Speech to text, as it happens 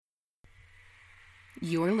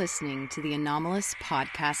You're listening to the Anomalous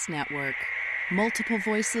Podcast Network. Multiple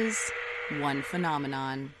voices, one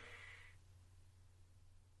phenomenon.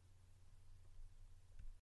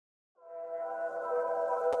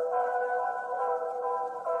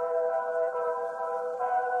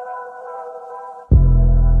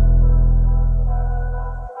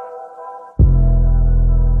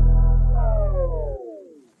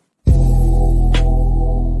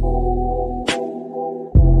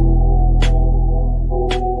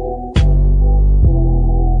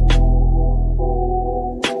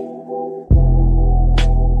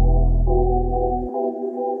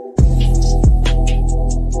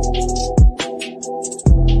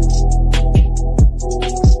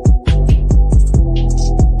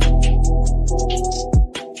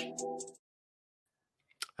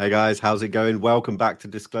 Hey guys, how's it going? Welcome back to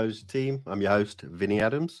Disclosure Team. I'm your host, Vinny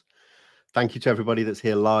Adams. Thank you to everybody that's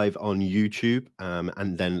here live on YouTube.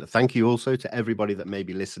 And then thank you also to everybody that may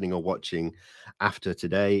be listening or watching after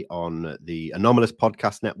today on the Anomalous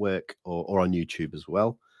Podcast Network or on YouTube as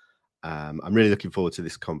well. I'm really looking forward to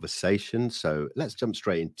this conversation. So let's jump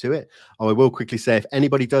straight into it. Oh, I will quickly say, if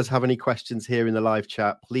anybody does have any questions here in the live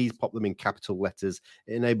chat, please pop them in capital letters.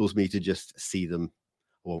 It enables me to just see them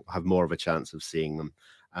or have more of a chance of seeing them.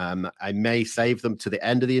 I may save them to the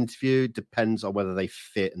end of the interview. Depends on whether they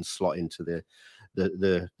fit and slot into the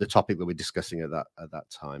topic that we're discussing at that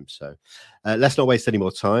time. So let's not waste any more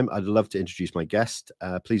time. I'd love to introduce my guest.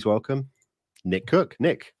 Please welcome Nick Cook.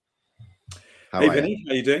 Nick, hey Vinny,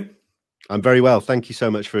 how are you doing? I'm very well. Thank you so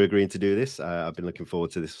much for agreeing to do this. I've been looking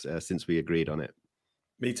forward to this since we agreed on it.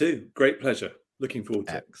 Me too. Great pleasure. Looking forward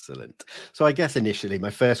to it. Excellent. So I guess initially my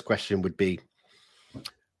first question would be,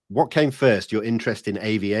 what came first, your interest in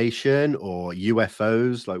aviation or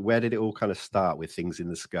UFOs? Like, where did it all kind of start with things in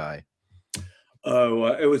the sky? Oh,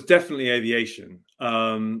 it was definitely aviation.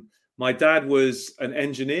 My dad was an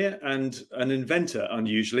engineer and an inventor,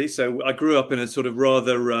 unusually. So I grew up in a sort of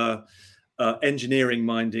rather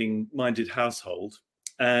engineering-minded household.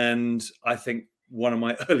 And I think one of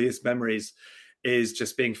my earliest memories is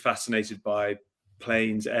just being fascinated by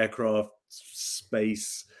planes, aircraft,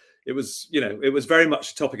 space. It was very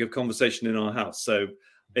much a topic of conversation in our house. So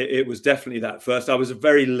it was definitely that first. I was a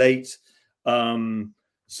very late I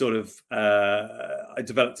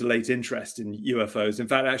developed a late interest in UFOs. In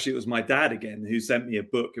fact, actually, it was my dad again who sent me a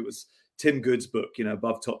book. It was Tim Good's book,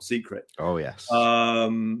 Above Top Secret. Oh, yes.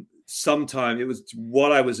 Sometime, it was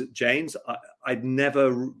while I was at Jane's.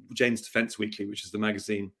 Jane's Defense Weekly, which is the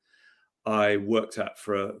magazine I worked at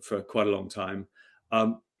for quite a long time.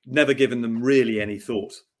 Never given them really any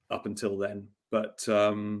thought up until then, but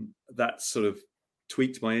that sort of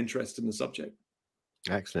tweaked my interest in the subject.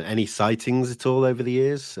 Excellent. Any sightings at all over the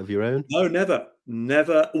years of your own? No, never.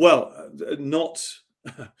 Well, not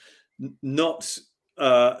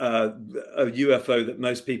a UFO that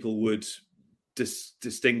most people would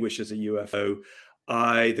distinguish as a UFO.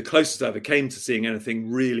 The closest I ever came to seeing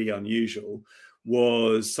anything really unusual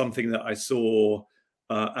was something that I saw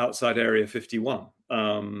outside Area 51.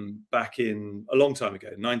 Back in a long time ago,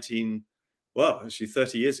 30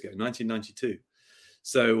 years ago, 1992.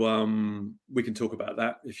 So we can talk about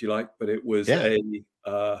that if you like, but it was a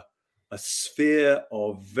sphere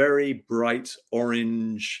of very bright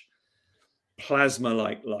orange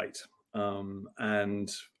plasma-like light. And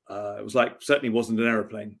it was certainly wasn't an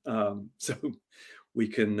aeroplane. So we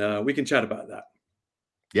can chat about that.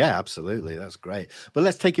 Yeah, absolutely. That's great. But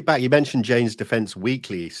let's take it back. You mentioned Jane's Defense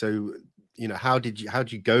Weekly. So how did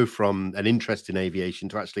you go from an interest in aviation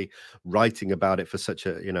to actually writing about it for such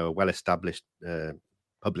a well-established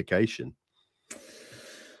publication?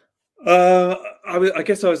 I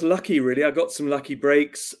guess I was lucky, really. I got some lucky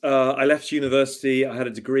breaks. I left university. I had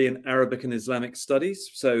a degree in Arabic and Islamic studies,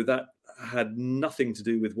 so that had nothing to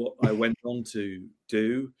do with what I went on to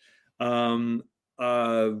do.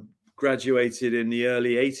 Graduated in the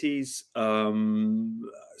early 80s.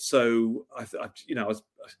 So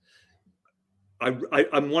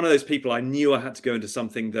I'm one of those people. I knew I had to go into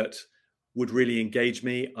something that would really engage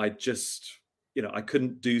me. I just, I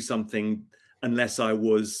couldn't do something unless I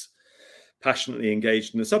was passionately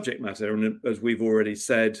engaged in the subject matter. And as we've already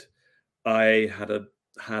said, I had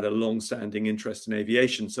a long-standing interest in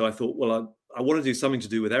aviation. So I thought, well, I want to do something to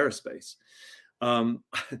do with aerospace.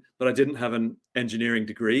 But I didn't have an engineering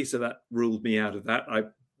degree, so that ruled me out of that.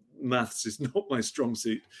 Maths is not my strong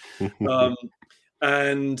suit.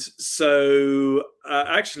 And so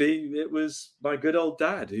actually, it was my good old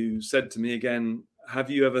dad who said to me again, have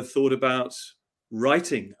you ever thought about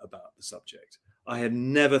writing about the subject? I had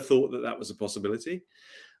never thought that was a possibility.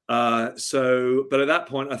 But at that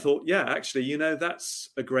point I thought, yeah, actually, that's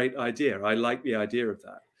a great idea. I like the idea of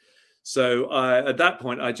that. So at that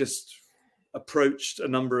point, I just approached a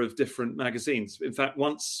number of different magazines. In fact,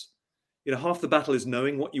 once, half the battle is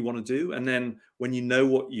knowing what you want to do. And then when you know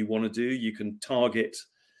what you want to do, you can target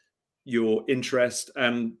your interest.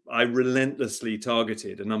 And I relentlessly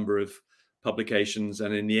targeted a number of publications.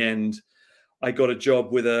 And in the end, I got a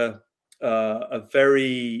job with a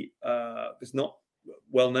very, it's not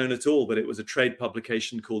well known at all, but it was a trade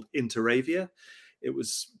publication called Interavia. It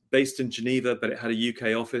was based in Geneva, but it had a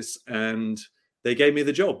UK office, and they gave me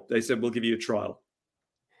the job. They said, we'll give you a trial.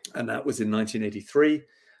 And that was in 1983.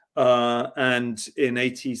 And in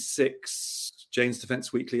 86, Jane's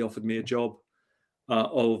Defence Weekly offered me a job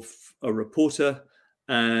of a reporter.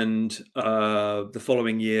 And the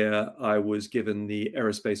following year, I was given the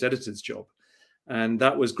Aerospace editor's job. And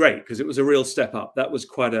that was great because it was a real step up. That was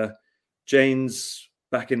Jane's,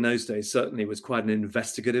 back in those days, certainly was quite an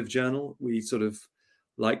investigative journal. We sort of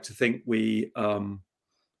like to think we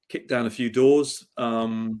kicked down a few doors.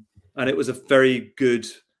 And it was a very good,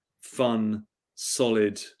 fun,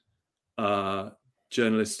 solid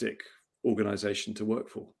journalistic organization to work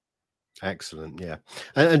for. Excellent, yeah.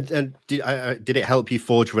 And did it help you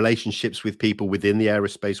forge relationships with people within the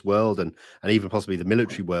aerospace world and even possibly the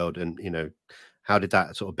military world? And how did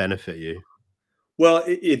that sort of benefit you? Well,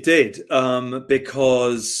 it did,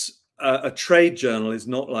 because a trade journal is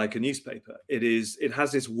not like a newspaper. It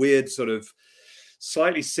has this weird sort of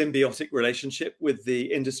slightly symbiotic relationship with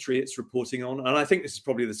the industry it's reporting on, and I think this is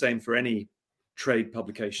probably the same for any trade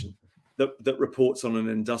publication that reports on an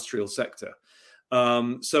industrial sector.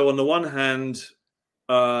 So on the one hand,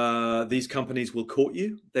 these companies will court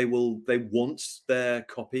you. They want their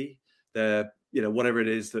copy, their whatever it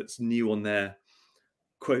is that's new on their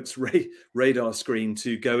quotes radar screen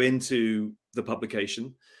to go into the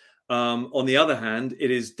publication. On the other hand,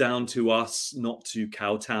 it is down to us not to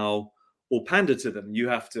kowtow or pander to them. You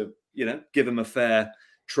have to, give them a fair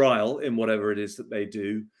trial in whatever it is that they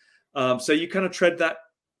do. So you kind of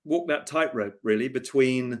walk that tightrope really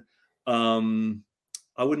between, I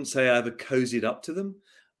wouldn't say I ever cozied up to them,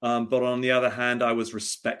 but on the other hand, I was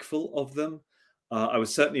respectful of them. I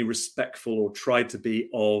was certainly respectful, or tried to be,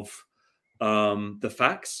 of the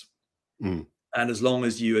facts. And as long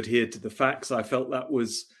as you adhered to the facts, I felt that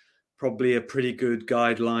was probably a pretty good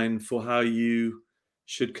guideline for how you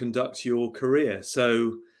should conduct your career.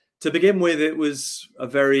 So to begin with, it was a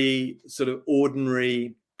very sort of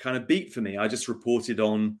ordinary kind of beat for me. I just reported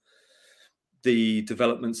on the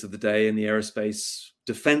developments of the day in the aerospace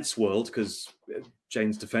defense world, because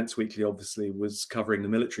Jane's Defence Weekly obviously was covering the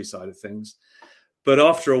military side of things. But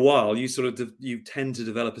after a while, you tend to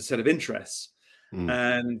develop a set of interests.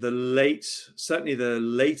 And certainly the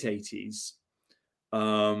late 80s,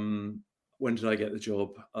 when did I get the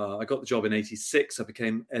job? I got the job in 86. I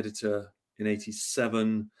became editor in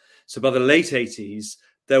 87. So by the late 80s,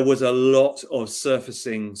 there was a lot of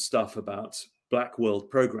surfacing stuff about black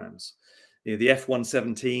world programs. The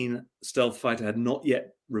F-117 stealth fighter had not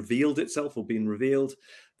yet revealed itself or been revealed.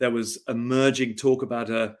 There was emerging talk about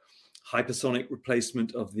a hypersonic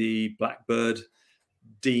replacement of the Blackbird,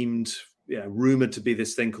 deemed, rumored to be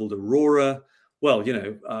this thing called Aurora. Well,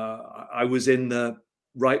 I was in the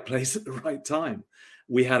right place at the right time.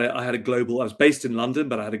 I was based in London,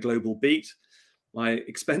 but I had a global beat. My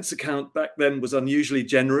expense account back then was unusually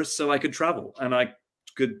generous, so I could travel and I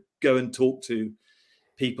could go and talk to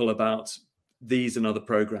people about these and other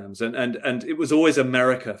programs. And it was always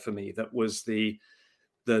America for me that was the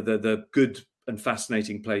good and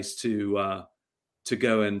fascinating place to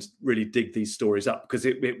go and really dig these stories up, because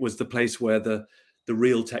it was the place where the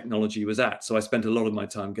real technology was at. So I spent a lot of my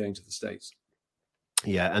time going to the States.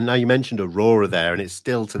 Yeah, and now you mentioned Aurora there, and it's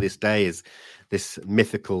still to this day is this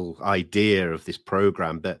mythical idea of this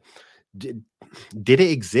program. But did it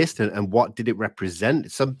exist, and what did it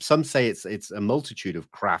represent? Some say it's a multitude of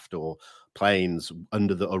craft or planes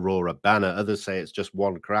under the Aurora banner. Others say it's just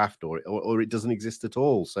one craft, or it doesn't exist at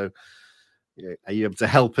all. So, are you able to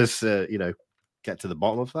help us, get to the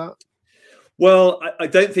bottom of that? Well, I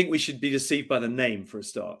don't think we should be deceived by the name for a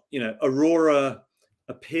start. Aurora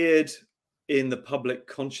appeared in the public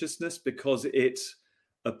consciousness because it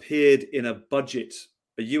appeared in a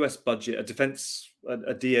US budget, a defense,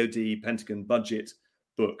 a DoD Pentagon budget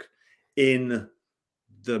book in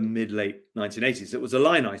the mid-late 1980s. It was a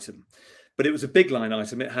line item, but it was a big line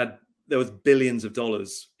item. There was billions of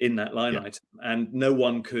dollars in that line item, and there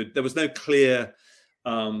was no clear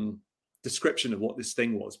description of what this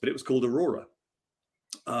thing was, but it was called Aurora.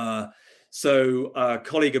 So a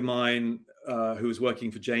colleague of mine who was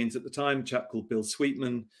working for Jane's at the time, a chap called Bill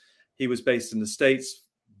Sweetman. He was based in the States,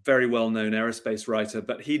 very well-known aerospace writer,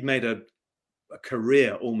 but he'd made a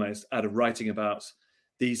career almost out of writing about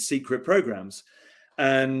these secret programs.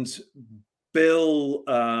 And Bill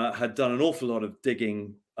had done an awful lot of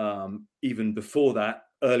digging even before that,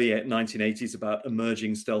 early 1980s, about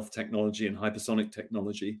emerging stealth technology and hypersonic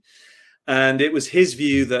technology. And it was his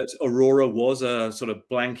view that Aurora was a sort of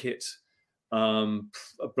blanket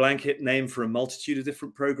name for a multitude of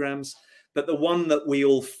different programs. But the one that we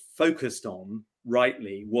all focused on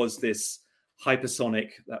rightly was this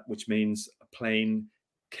hypersonic, which means a plane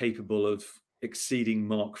capable of exceeding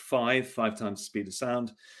Mach 5 times the speed of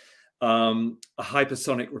sound, a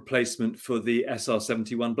hypersonic replacement for the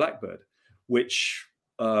SR-71 Blackbird, which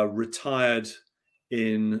retired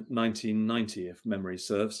in 1990, if memory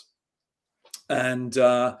serves. And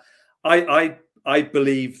I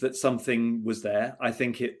believe that something was there. I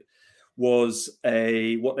think it was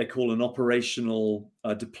what they call an operational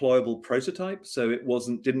deployable prototype. So it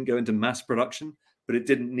didn't go into mass production, but it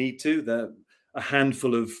didn't need to. A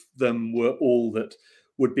handful of them were all that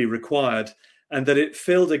would be required, and that it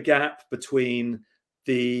filled a gap between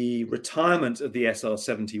the retirement of the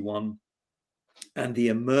SR-71 and the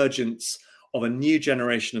emergence of a new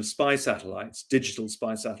generation of spy satellites, digital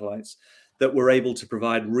spy satellites, that were able to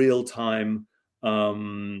provide real-time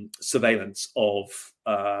surveillance of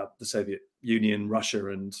the Soviet Union, Russia,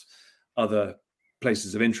 and other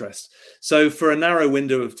places of interest. So for a narrow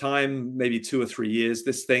window of time, maybe 2 or 3 years,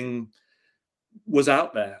 this thing was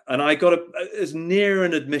out there. And I got as near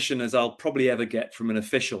an admission as I'll probably ever get from an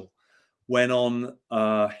official when on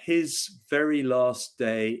his very last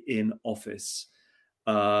day in office,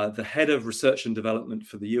 the head of research and development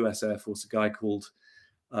for the US Air Force, a guy called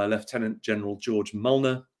Lieutenant General George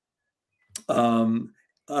Mullner,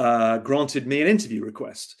 granted me an interview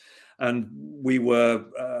request. And we were,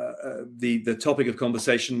 the topic of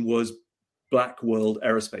conversation was Black World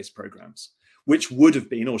aerospace programs, which would have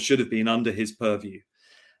been or should have been under his purview.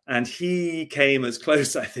 And he came as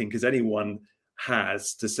close, I think, as anyone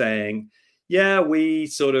has to saying, yeah, we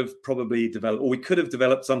sort of probably developed, or we could have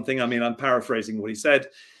developed something. I mean, I'm paraphrasing what he said,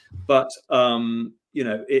 but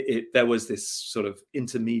there was this sort of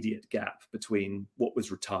intermediate gap between what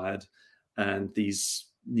was retired and this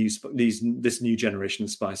new generation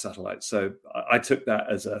of spy satellites. So I took that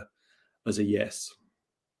as a yes.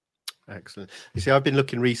 Excellent. You see, I've been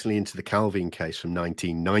looking recently into the Calvin case from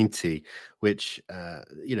 1990, which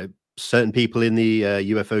certain people in the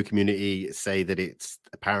UFO community say that it's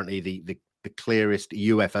apparently the clearest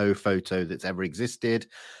UFO photo that's ever existed.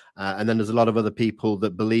 And then there's a lot of other people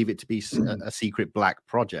that believe it to be a secret black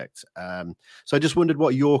project. So I just wondered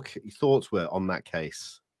what your thoughts were on that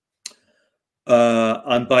case.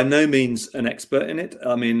 I'm by no means an expert in it.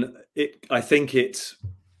 I mean, I think it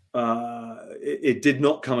did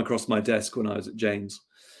not come across my desk when I was at Jane's,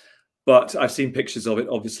 but I've seen pictures of it,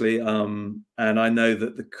 obviously. And I know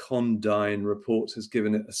that the Condign report has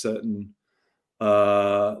given it a certain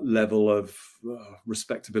level of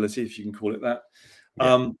respectability, if you can call it that.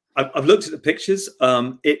 Yeah. I've looked at the pictures.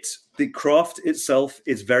 The craft itself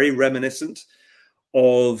is very reminiscent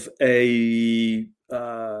of an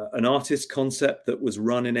artist concept that was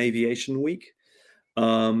run in Aviation Week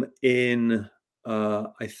in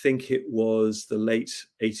I think it was the late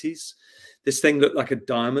 80s. This thing looked like a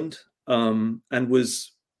diamond and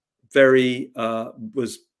was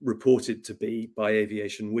reported to be by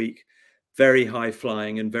Aviation Week very high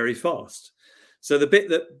flying and very fast. So the bit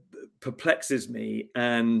that perplexes me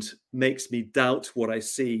and makes me doubt what I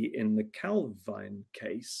see in the Calvin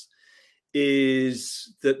case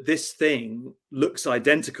is that this thing looks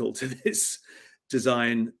identical to this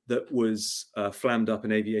design that was flammed up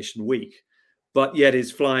in Aviation Week, but yet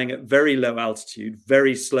is flying at very low altitude,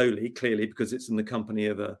 very slowly, clearly, because it's in the company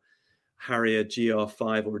of a Harrier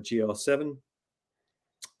GR5 or a GR7.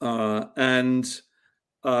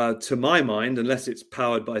 To my mind, unless it's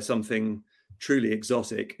powered by something truly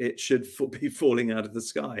exotic, it should be falling out of the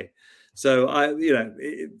sky. So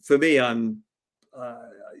for me, I'm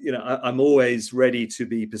always ready to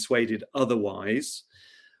be persuaded otherwise,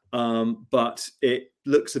 but it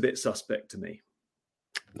looks a bit suspect to me.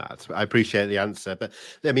 I appreciate the answer, but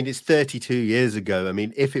I mean, it's 32 years ago. I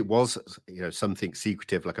mean, if it was, something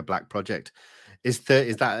secretive like a black project, is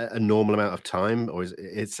that a normal amount of time, or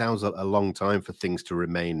it sounds a long time for things to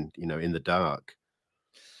remain, in the dark?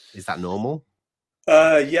 Is that normal?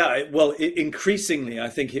 Yeah, well, increasingly, I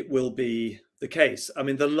think it will be the case. I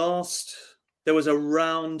mean, there was a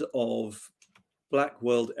round of Black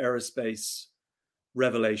World aerospace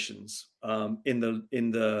revelations in the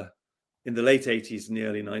late 80s and the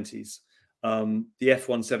early 90s. the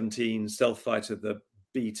F-117 stealth fighter, the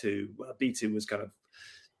B-2. Well, B-2 was kind of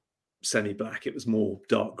semi-black. It was more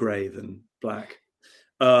dark grey than black.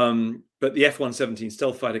 But the F-117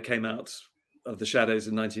 stealth fighter came out of the shadows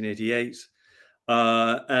in 1988.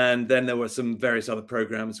 And then there were some various other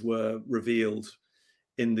programs were revealed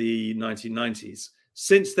in the 1990s.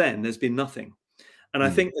 Since then, there's been nothing. And I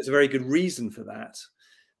think there's a very good reason for that,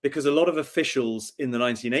 because a lot of officials in the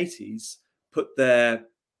 1980s put their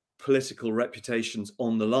political reputations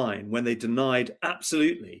on the line when they denied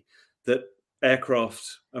absolutely that aircraft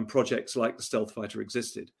and projects like the stealth fighter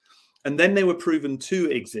existed. And then they were proven to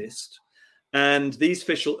exist. And these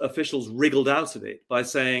officials wriggled out of it by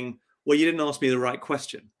saying, well, you didn't ask me the right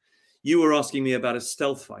question. You were asking me about a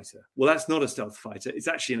stealth fighter. Well, that's not a stealth fighter. It's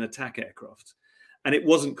actually an attack aircraft. And it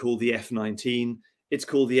wasn't called the F-19. It's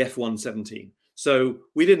called the F-117. So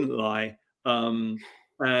we didn't lie. And,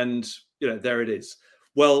 there it is.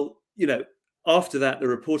 Well, after that, the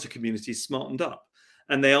reporter community smartened up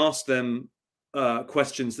and they asked them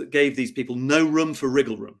questions that gave these people no room for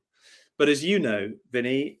wriggle room. But as you know,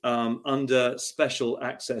 Vinny, under special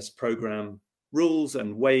access program rules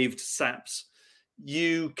and waived SAPs,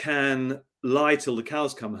 you can lie till the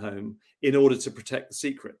cows come home in order to protect the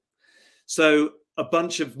secret. So a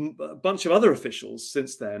bunch of other officials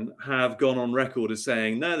since then have gone on record as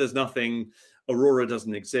saying, no, there's nothing, Aurora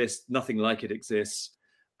doesn't exist, nothing like it exists.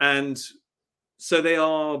 And so they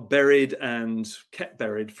are buried and kept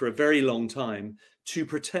buried for a very long time to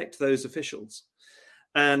protect those officials.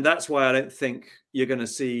 And that's why I don't think you're going to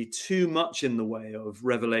see too much in the way of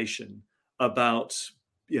revelation about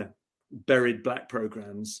buried black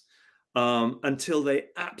programs until they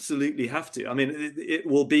absolutely have to. I mean,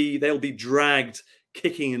 they'll be dragged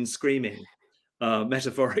kicking and screaming,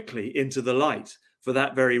 metaphorically, into the light for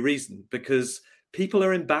that very reason, because people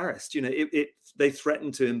are embarrassed. They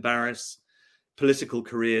threaten to embarrass political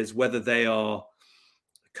careers, whether they are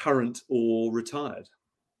current or retired.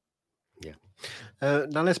 Yeah.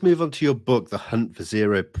 Now let's move on to your book, The Hunt for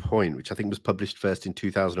Zero Point, which I think was published first in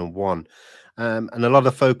 2001. And a lot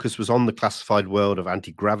of focus was on the classified world of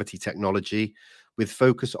anti-gravity technology, with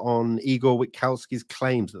focus on Igor Witkowski's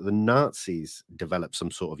claims that the Nazis developed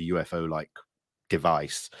some sort of UFO-like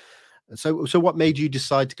device. So what made you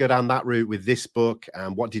decide to go down that route with this book,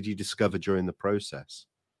 and what did you discover during the process?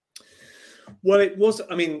 Well,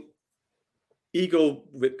 Igor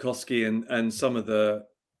Witkowski and some of the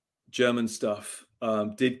German stuff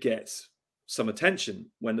did get some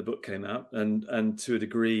attention when the book came out, and to a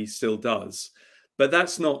degree still does. But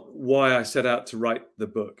that's not why I set out to write the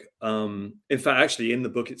book. In fact, actually, in the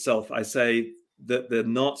book itself, I say that the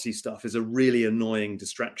Nazi stuff is a really annoying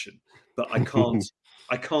distraction, but I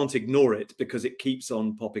can't ignore it because it keeps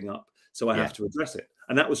on popping up. So I have to address it.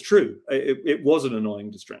 And that was true. It was an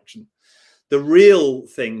annoying distraction. The real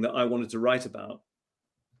thing that I wanted to write about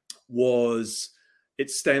it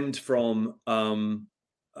stemmed from an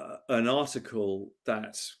article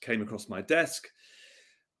that came across my desk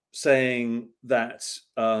saying that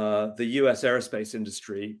the US aerospace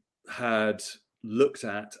industry had looked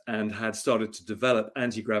at and had started to develop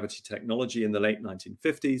anti-gravity technology in the late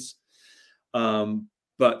 1950s.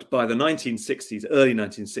 But by the 1960s, early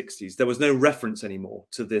 1960s, there was no reference anymore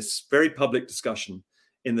to this very public discussion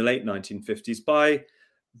in the late 1950s by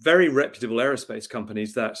very reputable aerospace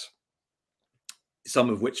companies, that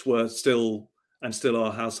some of which were still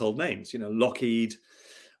are household names. Lockheed,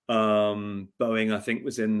 Boeing, I think,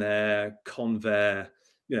 was in there, Convair,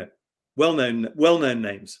 well-known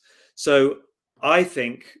names. So I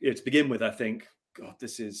think, to begin with, God,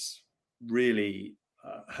 this is really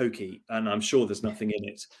hokey, and I'm sure there's nothing in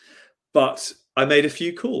it. But I made a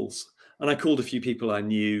few calls, and I called a few people I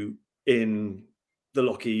knew in the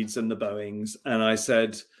Lockheeds and the Boeings, and I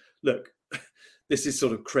said, look, this is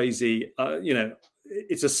sort of crazy.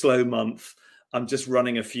 It's a slow month. I'm just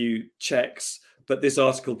running a few checks, but this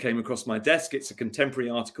article came across my desk. It's a contemporary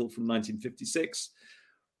article from 1956.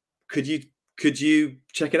 Could you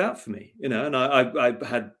check it out for me? And I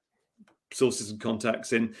had sources and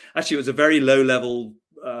contacts in. Actually, it was a very low level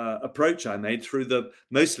approach I made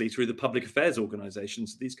mostly through the public affairs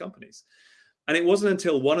organizations of these companies. And it wasn't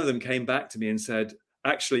until one of them came back to me and said,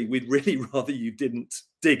 actually, we'd really rather you didn't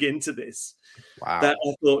dig into this. Wow. That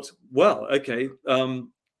I thought, well, okay.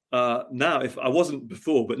 Now, if I wasn't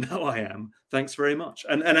before, but now I am, thanks very much.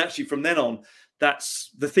 And actually from then on,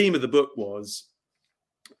 that's the theme of the book was,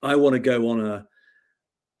 I'm going to go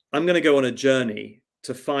on a journey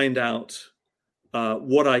to find out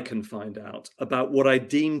what I can find out about what I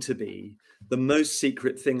deem to be the most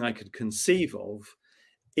secret thing I could conceive of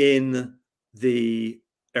in the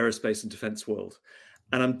aerospace and defense world.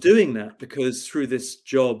 And I'm doing that because through this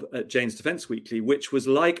job at Jane's Defence Weekly, which was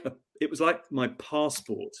like my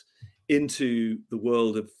passport into the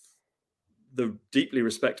world of the deeply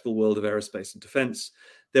respectable world of aerospace and defence,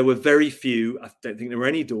 there were very few. I don't think there were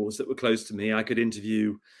any doors that were closed to me. I could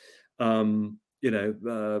interview, senior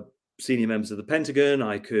members of the Pentagon.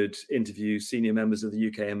 I could interview senior members of the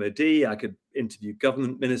UK MOD. I could interview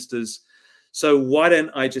government ministers. So why don't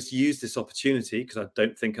I just use this opportunity, because I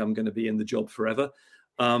don't think I'm going to be in the job forever,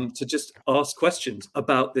 to just ask questions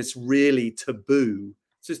about this really taboo.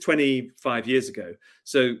 This is 25 years ago.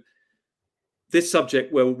 So this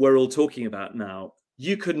subject where we're all talking about now,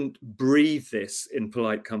 you couldn't breathe this in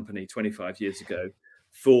polite company 25 years ago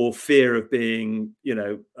for fear of being,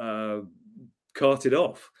 carted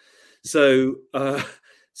off. So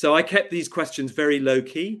I kept these questions very low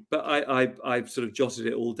key, but I sort of jotted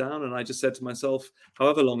it all down, and I just said to myself,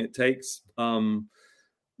 however long it takes,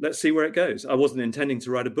 let's see where it goes. I wasn't intending to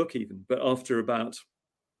write a book even, but after about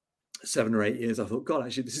 7 or 8 years, I thought, God,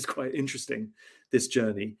 actually, this is quite interesting, this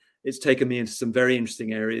journey. It's taken me into some very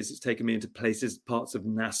interesting areas. It's taken me into parts of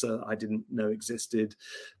NASA I didn't know existed,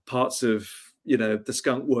 parts of, the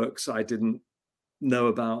skunk works I didn't know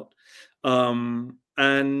about.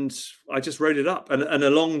 And I just wrote it up. And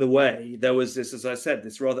along the way, there was this, as I said,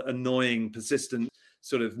 this rather annoying, persistent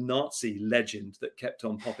sort of Nazi legend that kept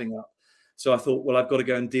on popping up. So I thought, well, I've got to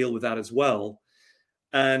go and deal with that as well.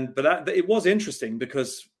 But it was interesting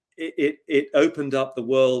because it opened up the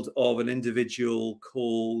world of an individual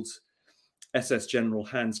called SS General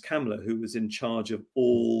Hans Kammler, who was in charge of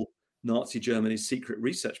all Nazi Germany's secret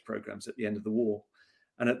research programs at the end of the war.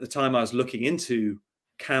 And at the time I was looking into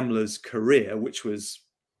Kammler's career, which was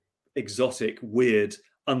exotic, weird,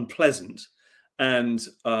 unpleasant, and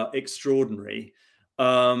extraordinary,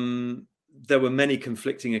 there were many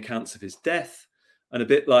conflicting accounts of his death, and a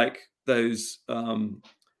bit like those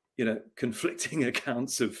conflicting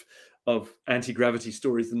accounts of anti-gravity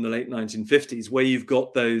stories in the late 1950s, where you've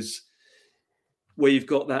got that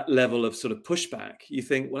level of sort of pushback. You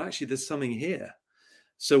think, well, actually, there's something here.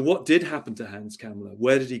 So what did happen to Hans Kammler?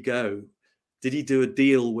 Where did he go? Did he do a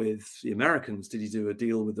deal with the Americans? Did he do a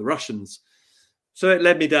deal with the Russians? So it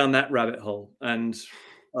led me down that rabbit hole. And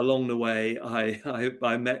along the way,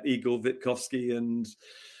 I met Igor Witkowski and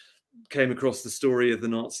came across the story of the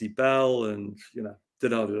Nazi bell and,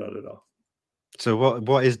 da-da-da-da-da-da. So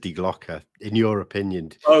what is Die Glocke, in your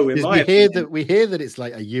opinion? Oh, we hear that it's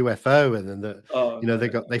like a UFO, and then that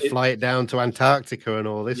they fly it down to Antarctica and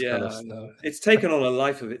all this kind of stuff. It's taken on a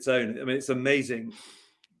life of its own. I mean, it's amazing.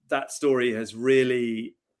 That story has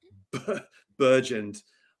really burgeoned,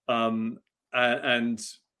 for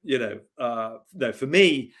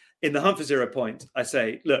me, in the Hunt for Zero Point, I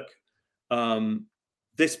say, look,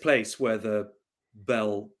 this place where the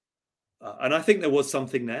bell. And I think there was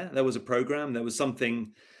something there. There was a program. There was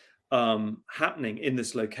something happening in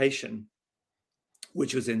this location,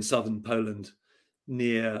 which was in southern Poland,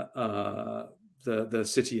 near the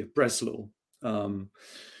city of Breslau,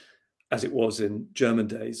 as it was in German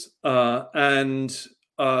days. But the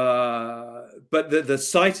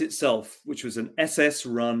site itself, which was an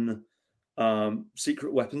SS-run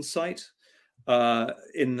secret weapons site,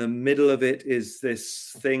 in the middle of it is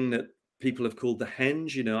this thing that people have called the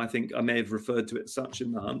henge. I think I may have referred to it as such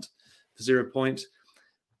in the Hunt for Zero Point.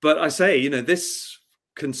 But I say, this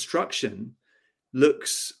construction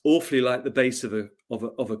looks awfully like the base of a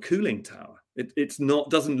cooling tower.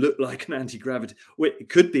 Doesn't look like an anti-gravity. Well, it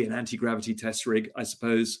could be an anti-gravity test rig, I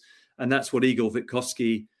suppose, and that's what Igor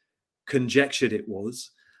Witkowski conjectured it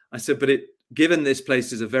was. I said, but given this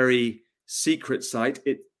place is a very secret site,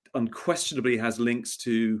 it unquestionably has links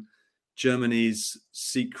to Germany's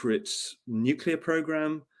secret nuclear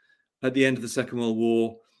program at the end of the Second World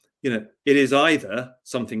War. It is either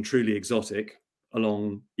something truly exotic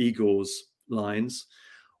along Igor's lines,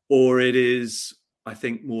 or it is, I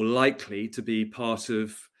think, more likely to be part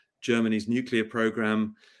of Germany's nuclear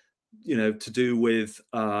program, to do with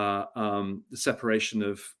the separation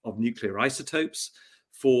of nuclear isotopes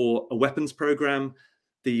for a weapons program.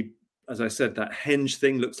 As I said, that henge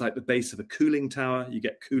thing looks like the base of a cooling tower. You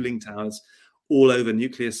get cooling towers all over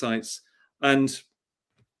nuclear sites. And,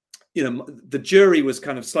 the jury was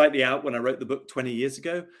kind of slightly out when I wrote the book 20 years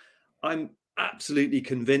ago. I'm absolutely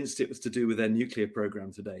convinced it was to do with their nuclear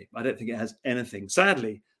program today. I don't think it has anything,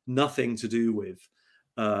 sadly, nothing to do with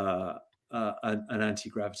an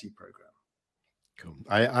anti-gravity program. Cool.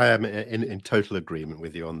 I am in total agreement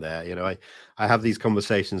with you on there. I have these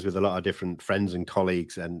conversations with a lot of different friends and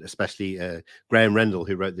colleagues, and especially Graham Rendell,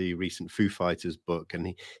 who wrote the recent Foo Fighters book,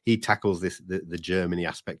 and he tackles the Germany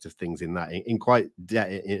aspect of things in that in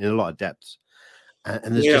a lot of depth.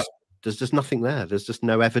 And there's just nothing there. There's just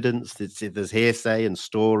no evidence. There's hearsay and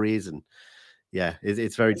stories, and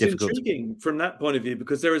it's very difficult. It's intriguing from that point of view,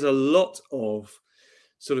 because there is a lot of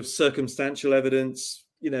sort of circumstantial evidence.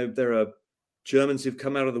 There are Germans who've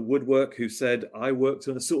come out of the woodwork who said, I worked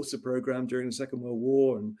on a saucer program during the Second World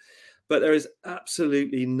War. But there is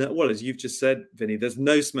absolutely no, well, as you've just said, Vinny, there's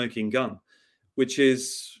no smoking gun, which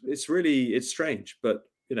is, it's strange. But,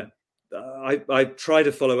 I try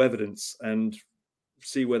to follow evidence and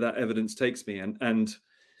see where that evidence takes me. And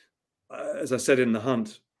as I said in The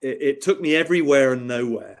Hunt, it took me everywhere and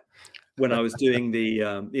nowhere when I was doing the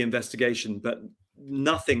investigation, but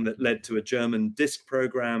nothing that led to a German disc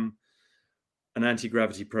program, an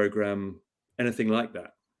anti-gravity program, anything like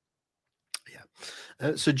that.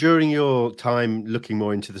 Yeah. So during your time looking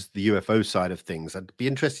more into the UFO side of things, I'd be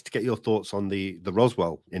interested to get your thoughts on the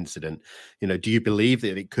Roswell incident. Do you believe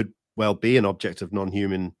that it could well be an object of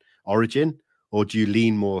non-human origin, or do you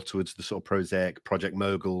lean more towards the sort of prosaic Project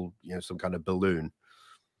Mogul, some kind of balloon?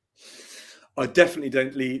 I definitely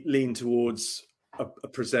don't lean towards a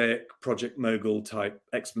prosaic Project Mogul type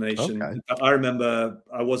explanation. Okay. I remember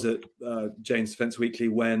I was at Jane's Defense Weekly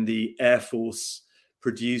when the Air Force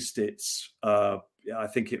produced its, I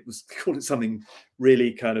think it was called it something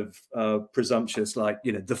really kind of presumptuous, like,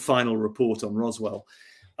 the final report on Roswell.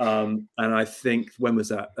 And I think, when was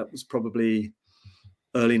that? That was probably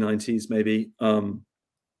early 90s, maybe.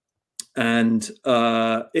 And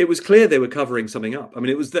it was clear they were covering something up. I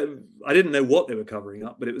mean, I didn't know what they were covering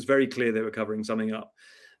up, but it was very clear they were covering something up.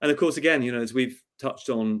 And of course, again, as we've touched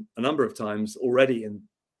on a number of times already in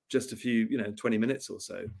just a few, 20 minutes or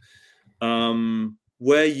so,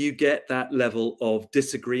 where you get that level of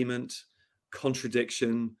disagreement,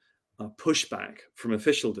 contradiction, pushback from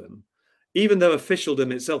officialdom, even though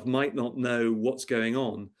officialdom itself might not know what's going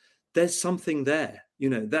on, there's something there,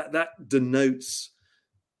 that denotes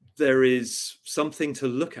there is something to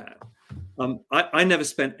look at. I never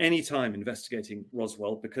spent any time investigating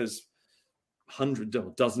Roswell, because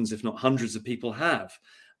dozens, if not hundreds of people have.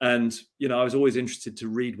 And, I was always interested to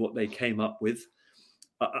read what they came up with.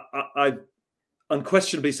 I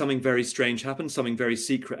unquestionably, something very strange happened. Something very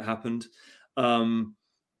secret happened.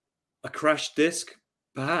 A crashed disc,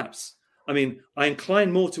 perhaps. I mean, I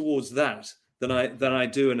incline more towards that than I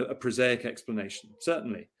do a prosaic explanation,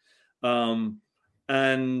 certainly.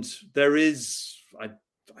 And there is, I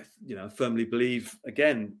firmly believe,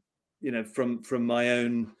 again, from my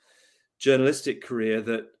own journalistic career,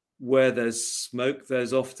 that where there's smoke,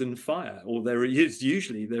 there's often fire, or there's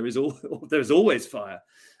always fire.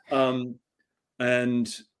 And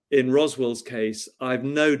in Roswell's case, I've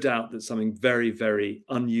no doubt that something very, very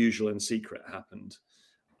unusual and secret happened.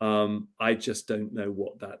 I just don't know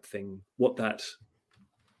what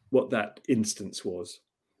that instance was.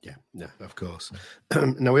 Yeah, no, of course.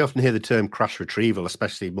 Now, we often hear the term crash retrieval,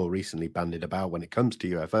 especially more recently bandied about when it comes to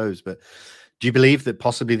UFOs. But do you believe that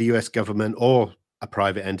possibly the US government or a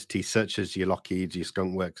private entity such as your Lockheeds, your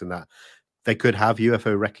Skunk Works and that, they could have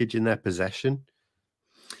UFO wreckage in their possession?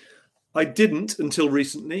 I didn't until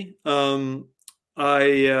recently. I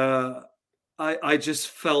just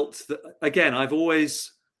felt that, again, I've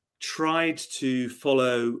always tried to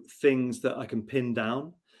follow things that I can pin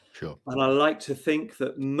down. Sure. And I like to think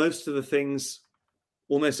that most of the things,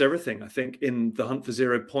 almost everything, I think, in The Hunt for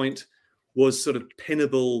Zero Point was sort of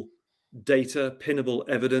pinnable data, pinnable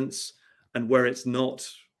evidence. And where it's not,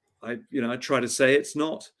 I try to say it's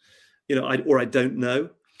not, I don't know.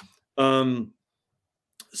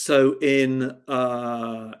 So in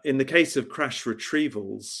the case of crash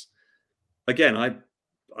retrievals, again,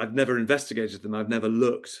 I've never investigated them. I've never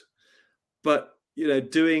looked. But,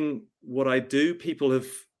 doing what I do, people have,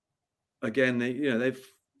 again, they've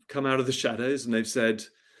come out of the shadows and they've said,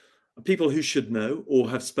 people who should know, or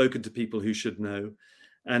have spoken to people who should know,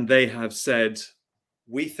 and they have said,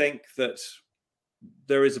 we think that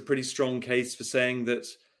there is a pretty strong case for saying that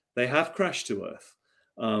they have crashed to Earth.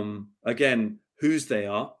 Again, whose they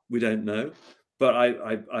are, we don't know, but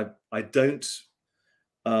I don't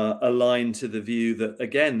align to the view that,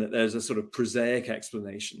 again, that there's a sort of prosaic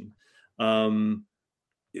explanation. Some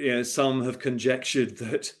have conjectured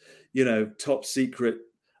that, a top secret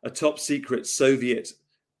Soviet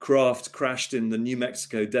craft crashed in the New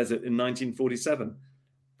Mexico desert in 1947.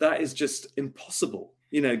 That is just impossible,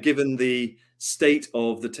 given the state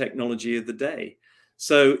of the technology of the day.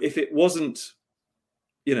 So if it wasn't,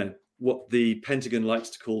 what the Pentagon likes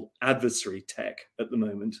to call adversary tech at the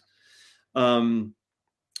moment,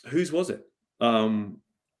 whose was it? I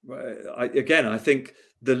think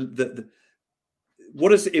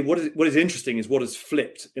what is interesting is what has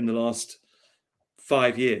flipped in the last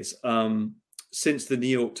 5 years. since the New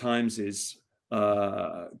York Times's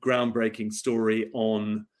groundbreaking story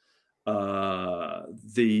on the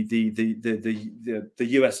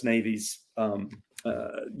U.S. Navy's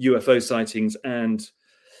UFO sightings and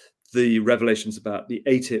the revelations about the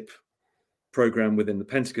ATIP program within the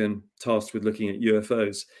Pentagon tasked with looking at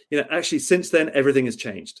UFOs. Actually, since then, everything has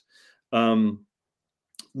changed.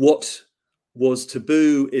 What was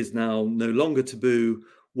taboo is now no longer taboo.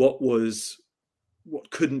 What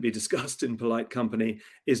couldn't be discussed in polite company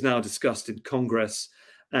is now discussed in Congress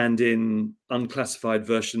and in unclassified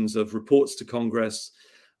versions of reports to Congress.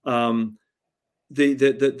 The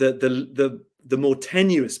more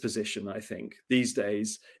tenuous position, I think, these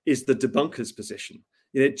days is the debunker's position.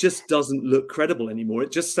 It just doesn't look credible anymore.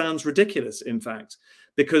 It just sounds ridiculous, in fact,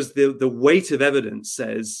 because the weight of evidence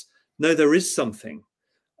says, no, there is something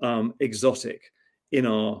exotic in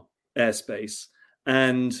our airspace.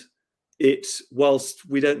 And whilst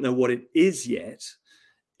we don't know what it is yet,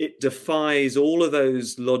 it defies all of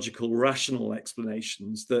those logical, rational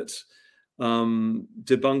explanations that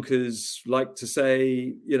debunkers like to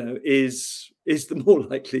say, is the more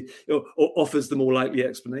likely or offers the more likely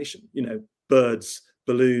explanation. Birds,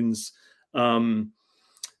 balloons, swamp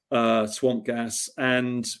gas,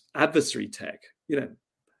 and adversary tech.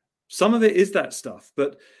 Some of it is that stuff.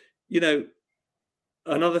 But,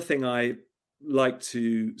 another thing I like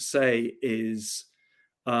to say is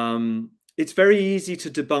it's very easy to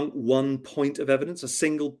debunk one point of evidence, a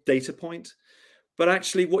single data point. But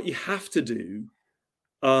actually what you have to do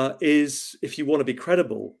is, if you want to be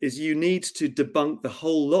credible, is you need to debunk the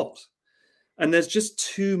whole lot. And there's just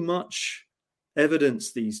too much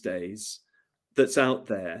evidence these days that's out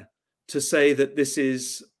there to say that this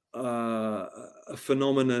is a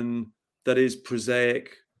phenomenon that is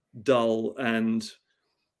prosaic, dull, and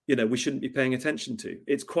we shouldn't be paying attention to.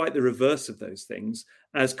 It's quite the reverse of those things,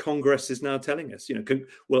 as Congress is now telling us.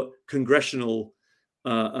 Congressional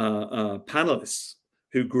panelists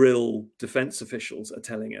who grill defense officials are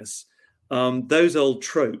telling us those old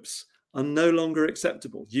tropes are no longer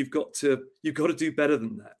acceptable. You've got to do better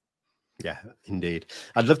than that. Yeah, indeed.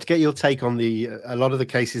 I'd love to get your take on a lot of the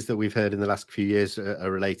cases that we've heard in the last few years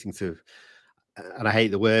are relating to, and I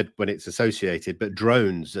hate the word when it's associated, but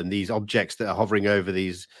drones and these objects that are hovering over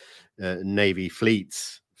these Navy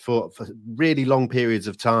fleets for really long periods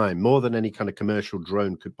of time, more than any kind of commercial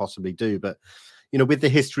drone could possibly do. But, with the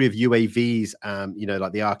history of UAVs,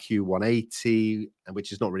 like the RQ-180,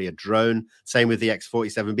 which is not really a drone, same with the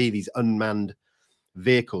X-47B, these unmanned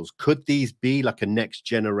vehicles, could these be like a next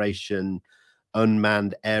generation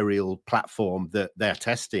unmanned aerial platform that they're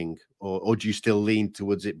testing, or do you still lean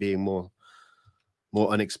towards it being more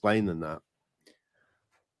unexplained than that?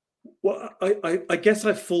 Well, I guess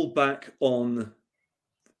I fall back on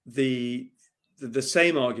the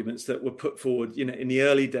same arguments that were put forward, in the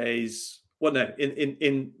early days. Well, no,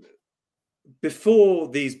 in before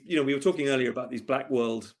these, we were talking earlier about these Black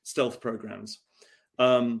World stealth programs,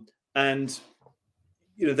 and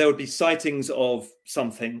there would be sightings of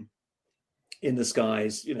something in the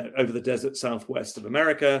skies, over the desert southwest of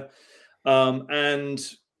America, and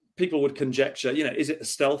people would conjecture, is it a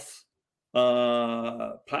stealth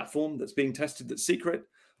platform that's being tested that's secret,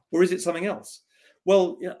 or is it something else?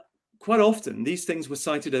 Well, quite often these things were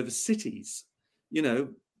sighted over cities,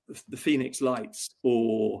 the Phoenix Lights,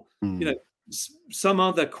 or some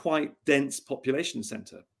other quite dense population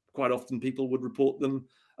center. Quite often people would report them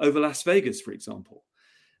over Las Vegas, for example.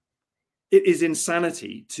 It is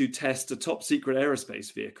insanity to test a top secret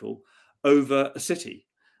aerospace vehicle over a city.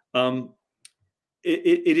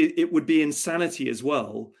 It would be insanity as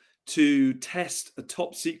well to test a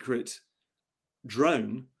top secret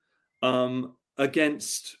drone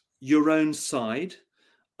against your own side.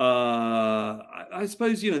 I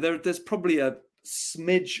suppose, there's probably a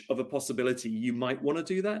smidge of a possibility you might want to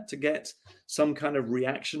do that to get some kind of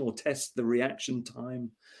reaction, or test the reaction time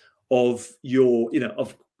of your,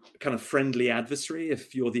 of kind of friendly adversary,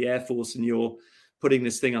 if you're the Air Force and you're putting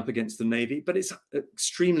this thing up against the Navy. But it's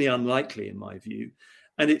extremely unlikely, in my view,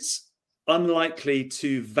 and it's unlikely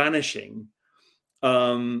to vanishing,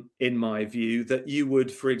 in my view, that you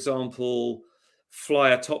would, for example, fly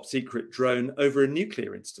a top secret drone over a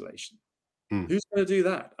nuclear installation. Who's going to do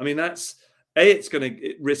that? I mean,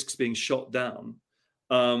 it risks being shot down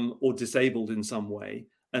or disabled in some way,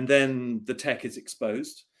 and then the tech is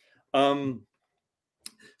exposed.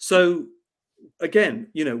 So again,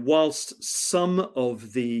 whilst some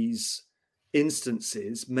of these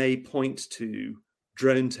instances may point to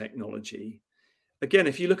drone technology, again,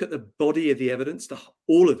 if you look at the body of the evidence,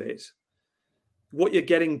 all of it, what you're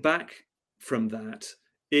getting back from that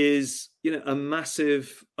is, a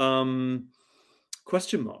massive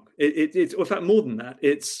Question mark. It's, in fact, more than that.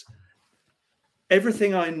 It's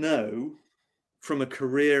everything I know from a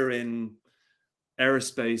career in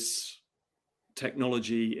aerospace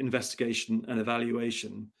technology investigation and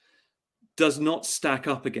evaluation does not stack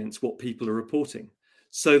up against what people are reporting.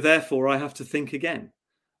 So therefore, I have to think again.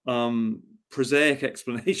 Prosaic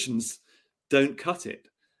explanations don't cut it.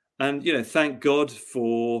 And, thank God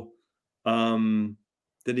for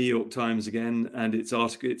the New York Times again and its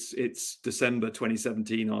article, its December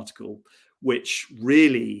 2017 article, which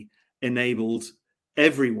really enabled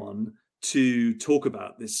everyone to talk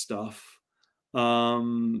about this stuff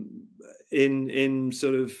in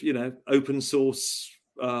sort of open source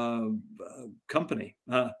company.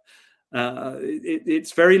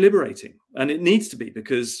 It's very liberating, and it needs to be,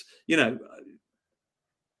 because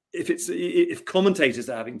if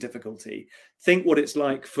commentators are having difficulty, think what it's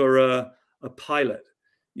like for a pilot,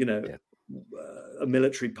 a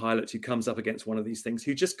military pilot who comes up against one of these things,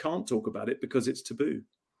 who just can't talk about it because it's taboo.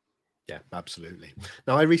 Yeah, absolutely.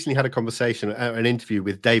 Now, I recently had a conversation, an interview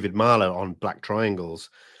with David Marlow on Black Triangles,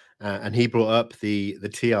 and he brought up the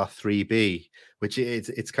TR3B, which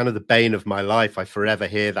it's kind of the bane of my life. I forever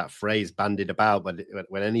hear that phrase bandied about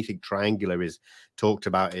when anything triangular is talked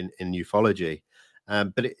about in ufology.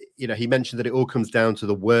 But he mentioned that it all comes down to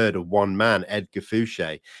the word of one man, Edgar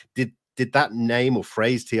Fouché. Did that name or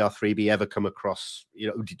phrase TR3B ever come across?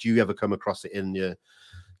 Did you ever come across it in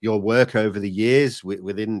your work over the years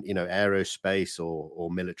within aerospace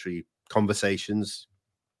or military conversations?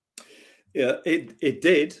 Yeah, it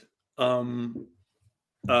did, but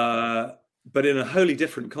in a wholly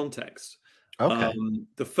different context. Okay.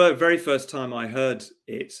 The very first time I heard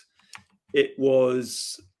it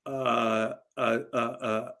was a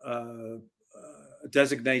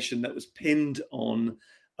designation that was pinned on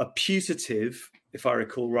a putative, if I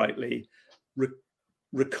recall rightly,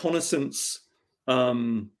 reconnaissance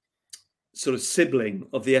sort of sibling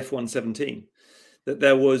of the F-117. That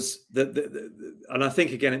there was and I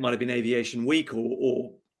think again it might have been Aviation Week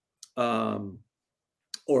or a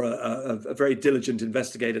very diligent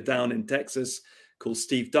investigator down in Texas called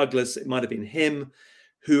Steve Douglas. It might have been him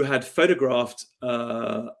who had photographed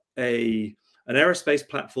an aerospace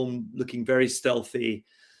platform looking very stealthy,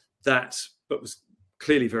 but was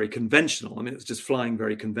clearly very conventional. I mean, it was just flying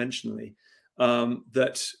very conventionally.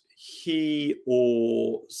 That he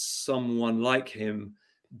or someone like him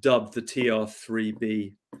dubbed the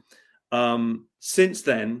TR3B. Since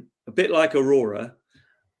then, a bit like Aurora,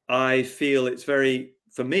 I feel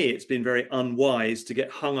for me, it's been very unwise to get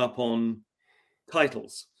hung up on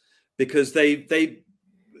titles, because they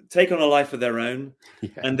take on a life of their own,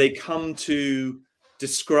 and they come to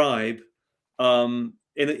describe, in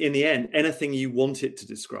the end, anything you want it to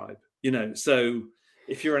describe. So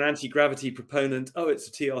if you're an anti-gravity proponent, it's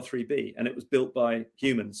a TR3B, and it was built by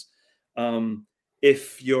humans.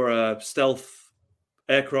 If you're a stealth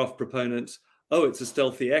aircraft proponent, it's a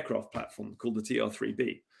stealthy aircraft platform called the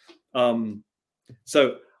TR3B.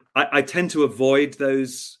 So I tend to avoid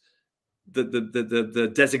those,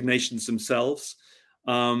 the designations themselves.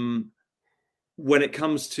 When it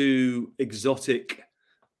comes to exotic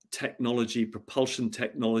technology, propulsion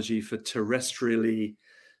technology for terrestrially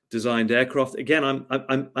designed aircraft, again,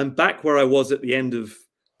 I'm back where I was at the end of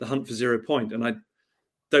The Hunt for Zero Point, and I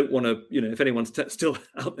don't want to, if anyone's still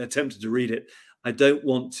out there tempted to read it, I don't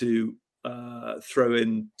want to throw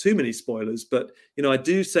in too many spoilers, but I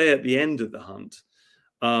do say at the end of The Hunt,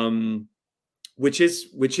 which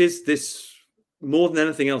is this, more than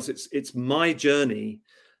anything else, it's my journey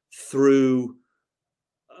through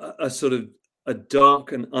a sort of a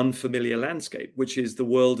dark and unfamiliar landscape, which is the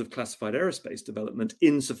world of classified aerospace development,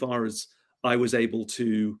 insofar as I was able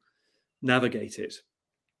to navigate it.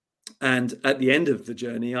 And at the end of the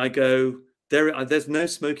journey, I go, there's no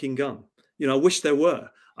smoking gun. I wish there were.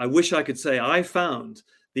 I wish I could say I found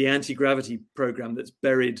the anti-gravity program that's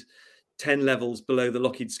buried 10 levels below the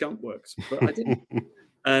Lockheed Skunk Works, but I didn't.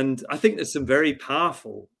 And I think there's some very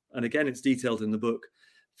powerful, and again, it's detailed in the book,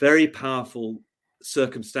 very powerful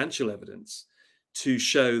circumstantial evidence to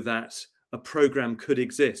show that a program could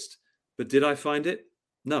exist. But did I find it?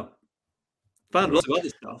 No. Found lots of other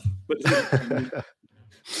stuff, but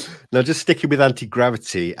Now, just sticking with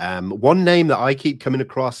anti-gravity, one name that I keep coming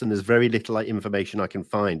across, and there's very little information I can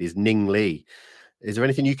find, is Ning Li. Is there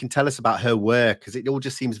anything you can tell us about her work? Because it all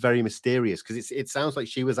just seems very mysterious, because it sounds like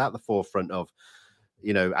she was at the forefront of,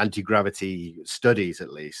 anti-gravity studies,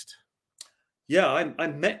 at least. Yeah, I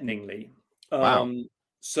met Ning Li. Wow.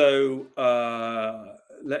 So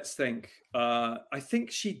let's think. I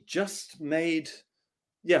think she just made,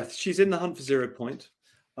 she's in The Hunt for Zero Point.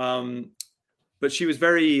 but she was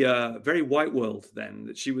very very white world then.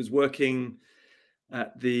 That she was working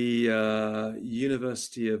at the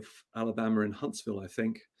University of Alabama in Huntsville, I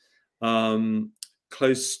think,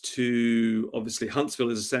 close to, obviously, Huntsville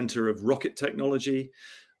is a center of rocket technology.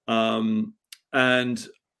 And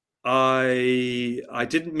I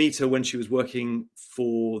didn't meet her when she was working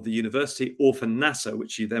for the university or for NASA,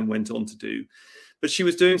 which she then went on to do. But she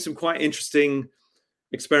was doing some quite interesting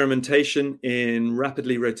experimentation in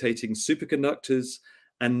rapidly rotating superconductors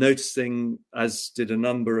and noticing, as did a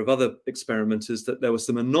number of other experimenters, that there were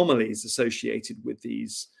some anomalies associated with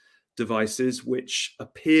these devices, which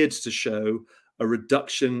appeared to show a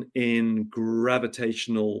reduction in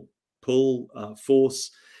gravitational pull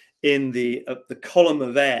force in the column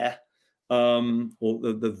of air, or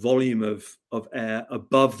the volume of air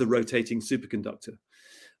above the rotating superconductor,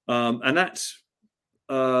 and that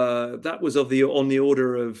was on the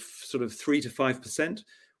order of sort of 3 to 5%,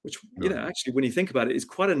 which, actually, when you think about it, is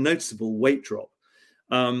quite a noticeable weight drop.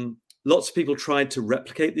 Lots of people tried to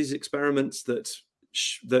replicate these experiments. There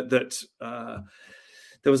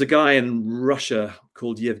was a guy in Russia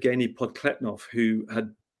called Yevgeny Podkletnov who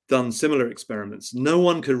had done similar experiments. No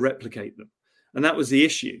one could replicate them, and that was the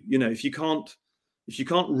issue. If you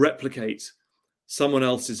can't replicate someone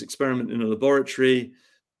else's experiment in a laboratory,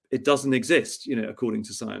 it doesn't exist, according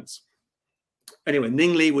to science. Anyway,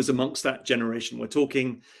 Ning Li was amongst that generation. We're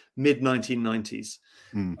talking mid 1990s.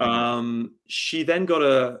 She then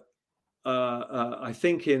got I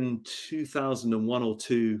think in 2001 or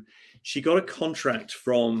 2, she got a contract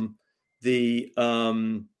from the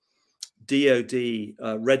DOD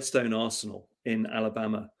Redstone Arsenal in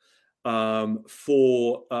Alabama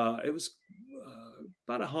for it was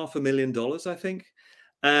about $500,000, I think.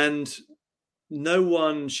 And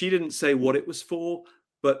she didn't say what it was for,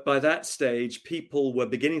 but by that stage, people were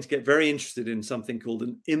beginning to get very interested in something called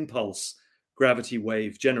an impulse gravity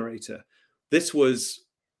wave generator. This was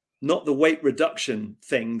not the weight reduction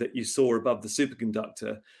thing that you saw above the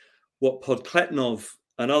superconductor. What Podkletnov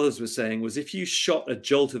and others were saying was, if you shot a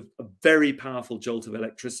very powerful jolt of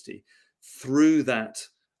electricity through that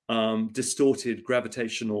distorted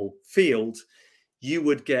gravitational field, you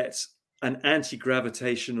would get an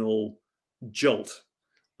anti-gravitational jolt,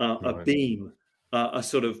 a beam, a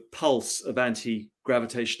sort of pulse of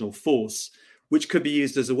anti-gravitational force, which could be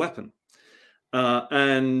used as a weapon.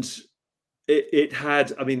 And it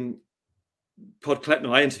had, I interviewed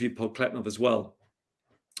Podkletnov as well.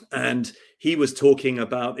 And he was talking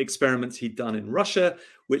about experiments he'd done in Russia,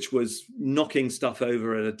 which was knocking stuff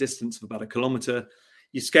over at a distance of about 1 kilometer.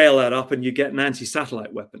 You scale that up and you get an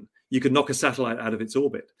anti-satellite weapon. You could knock a satellite out of its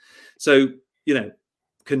orbit. So,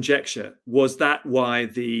 conjecture, was that why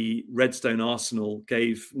the Redstone Arsenal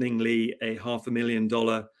gave Ning Li a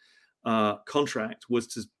 $500,000 contract, was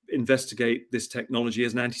to investigate this technology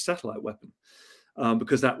as an anti-satellite weapon?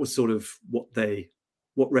 Because that was sort of what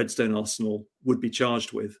Redstone Arsenal would be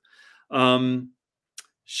charged with. I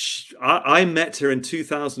met her in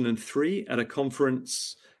 2003 at a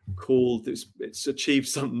conference called, it's achieved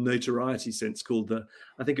some notoriety since,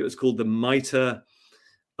 I think it was called the MITRE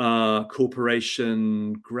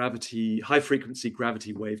Corporation High Frequency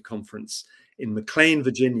Gravity Wave Conference in McLean,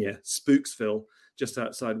 Virginia, Spooksville, just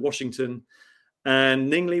outside Washington. And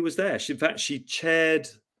Ning Li was there. She chaired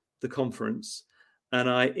the conference, and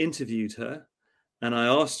I interviewed her and I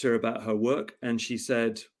asked her about her work, and she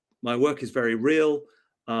said, my work is very real.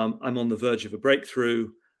 I'm on the verge of a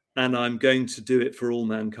breakthrough, and I'm going to do it for all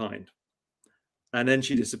mankind. And then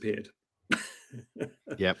she disappeared.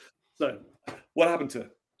 Yep. So what happened to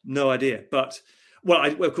her? No idea. But,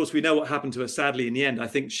 of course, we know what happened to her, sadly, in the end. I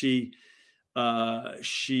think she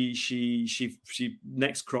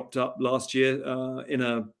next cropped up last year in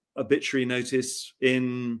a obituary notice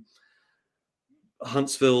in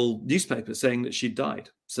Huntsville newspaper saying that she'd died.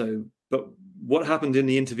 So, but what happened in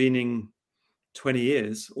the intervening 20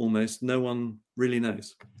 years, almost, no one really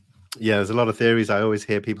knows. Yeah, there's a lot of theories. I always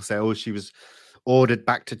hear people say, oh, she was ordered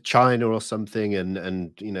back to China or something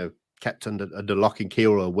and kept under lock and key,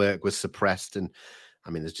 or her work was suppressed. And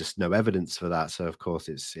there's just no evidence for that. So of course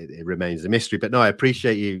it remains a mystery. But no, I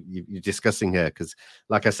appreciate you discussing her, because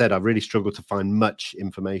like I said, I've really struggled to find much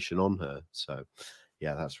information on her. So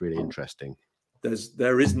yeah, that's really interesting.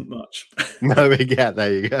 There isn't much. No, yeah,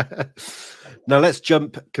 there you go. Now let's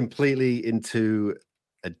jump completely into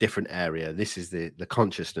a different area. This is the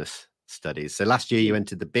consciousness studies. So last year you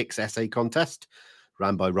entered the BICS essay contest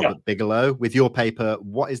ran by Robert Bigelow with your paper,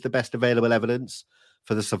 What is the Best Available Evidence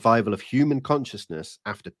for the Survival of Human Consciousness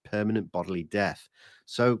After Permanent Bodily Death?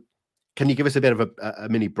 So can you give us a bit of a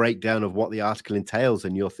mini breakdown of what the article entails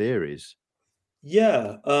and your theories?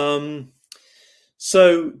 Yeah.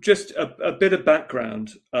 So just a bit of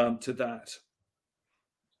background to that.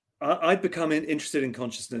 I'd become interested in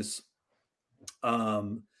consciousness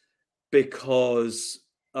because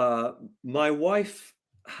my wife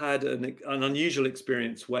had an unusual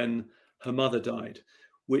experience when her mother died,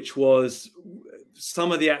 which was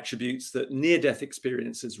some of the attributes that near-death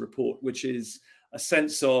experiences report, which is a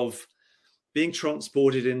sense of being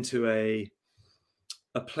transported into a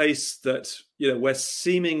place that, where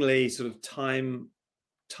seemingly sort of time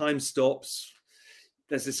stops.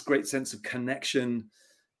 There's this great sense of connection.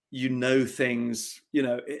 Things.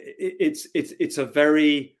 It's a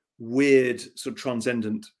very weird sort of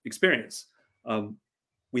transcendent experience.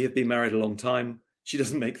 We have been married a long time. She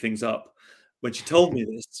doesn't make things up. When she told me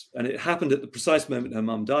this, and it happened at the precise moment her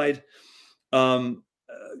mum died,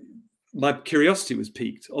 my curiosity was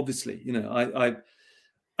piqued. Obviously,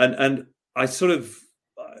 I sort of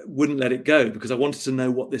wouldn't let it go because I wanted to know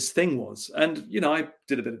what this thing was. And I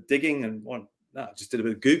did a bit of digging and just did a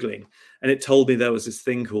bit of Googling, and it told me there was this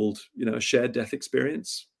thing called, a shared death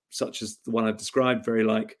experience, such as the one I've described, very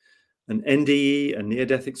like an NDE, a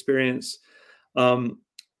near-death experience.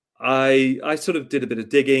 I sort of did a bit of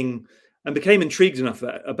digging and became intrigued enough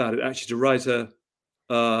about it actually to write a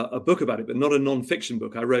book about it, but not a non-fiction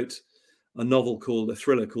book. I wrote a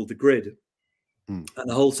thriller called The Grid, and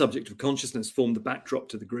the whole subject of consciousness formed the backdrop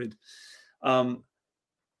to The Grid. When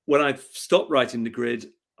I stopped writing The Grid,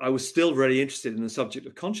 I was still very interested in the subject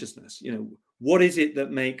of consciousness. What is it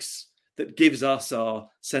that gives us our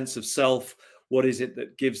sense of self? What is it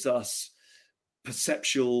that gives us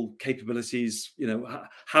perceptual capabilities?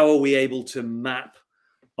 How are we able to map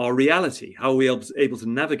our reality? How are we able to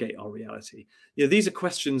navigate our reality? These are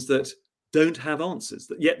questions that don't have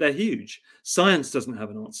answers, yet they're huge. Science doesn't have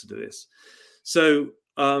an answer to this. So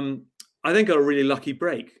I then got a really lucky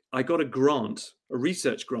break. I got a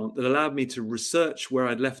research grant that allowed me to research where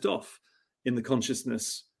I'd left off in the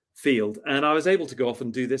consciousness field. And I was able to go off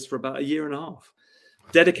and do this for about a year and a half,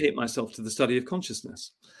 dedicate myself to the study of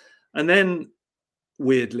consciousness. And then,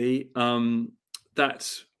 weirdly,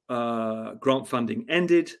 that grant funding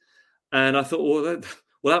ended. And I thought,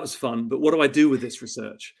 well, that was fun, but what do I do with this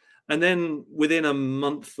research? And then within a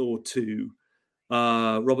month or two,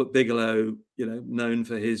 Robert Bigelow, known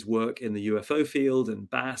for his work in the UFO field, and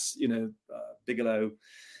Bass, Bigelow,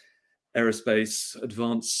 Aerospace,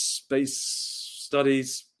 Advanced Space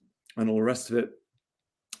Studies, and all the rest of it,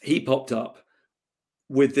 he popped up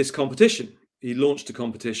with this competition. He launched a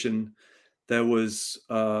competition. There was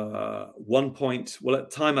at the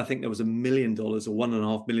time, I think there was $1 million or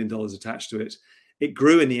 $1.5 million attached to it. It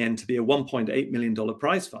grew in the end to be a $1.8 million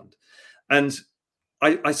prize fund. And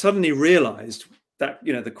I suddenly realized that,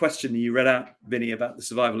 the question that you read out, Vinny, about the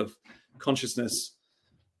survival of consciousness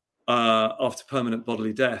after permanent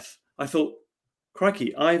bodily death, I thought,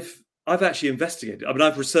 crikey, I've actually investigated. I mean,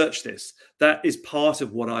 I've researched this. That is part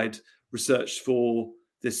of what I'd researched for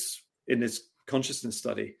this in this consciousness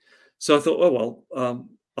study. So I thought, oh well,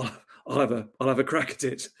 I'll have a crack at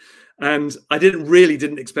it. And I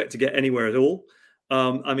didn't expect to get anywhere at all.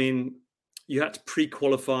 I mean, you had to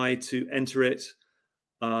pre-qualify to enter it.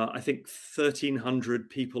 I think 1,300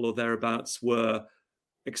 people or thereabouts were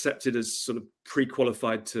accepted as sort of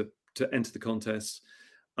pre-qualified to enter the contest.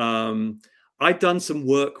 I'd done some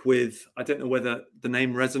work with, I don't know whether the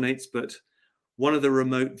name resonates, but one of the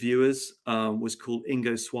remote viewers was called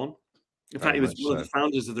Ingo Swann. In fact, he was one of the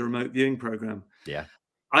founders of the remote viewing program. Yeah,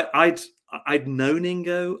 I'd known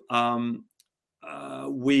Ingo.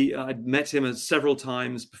 I'd met him several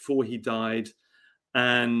times before he died,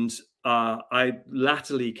 and I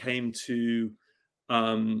latterly came to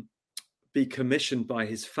be commissioned by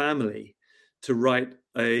his family to write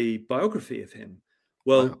a biography of him.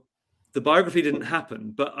 Well, wow. The biography didn't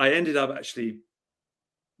happen, but I ended up actually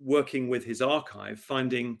working with his archive,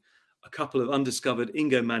 finding a couple of undiscovered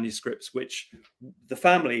Ingo manuscripts, which the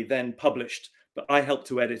family then published, but I helped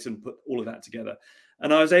to edit and put all of that together.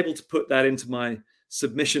 And I was able to put that into my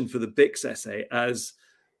submission for the Bix essay as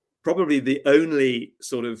probably the only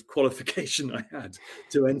sort of qualification I had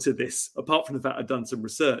to enter this, apart from the fact I'd done some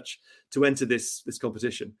research to enter this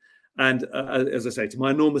competition. And as I say, to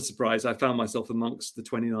my enormous surprise, I found myself amongst the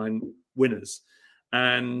 29 winners,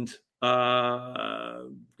 and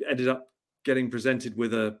ended up getting presented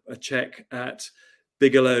with a check at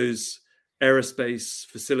Bigelow's Aerospace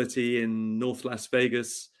facility in North Las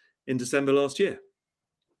Vegas in December last year.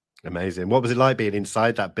 Amazing. What was it like being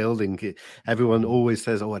inside that building? Everyone always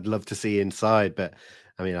says, oh, I'd love to see inside. But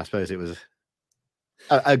I mean, I suppose it was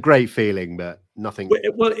a great feeling, but nothing.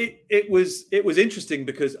 Well, it was interesting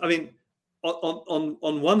because, I mean,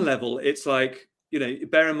 on one level, it's like,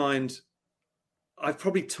 bear in mind, I've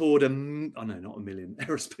probably toured not a million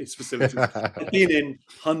aerospace facilities. I've been in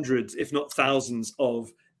hundreds, if not thousands,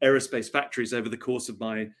 of aerospace factories over the course of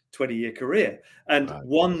my 20-year career. And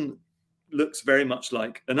one looks very much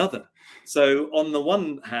like another. So on the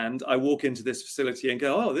one hand, I walk into this facility and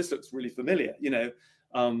go, oh, this looks really familiar.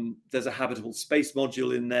 There's a habitable space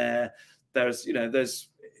module in there.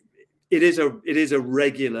 It is a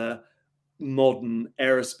regular modern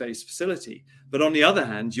aerospace facility. But on the other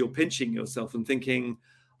hand, you're pinching yourself and thinking,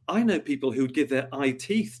 I know people who would give their eye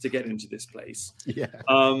teeth to get into this place. Yeah.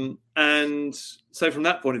 And so from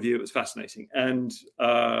that point of view, it was fascinating and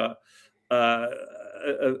a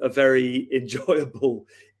very enjoyable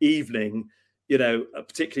evening,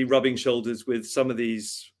 particularly rubbing shoulders with some of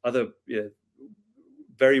these other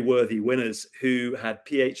very worthy winners who had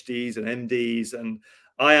PhDs and MDs. And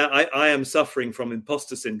I am suffering from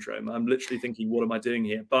imposter syndrome. I'm literally thinking, what am I doing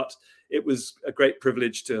here? But it was a great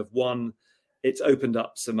privilege to have won. It's opened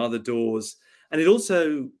up some other doors. And it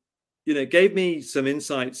also, gave me some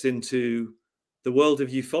insights into the world of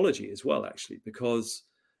ufology as well, actually, because,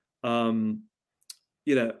 I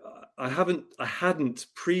hadn't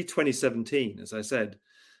pre-2017, as I said,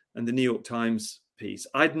 and the New York Times piece,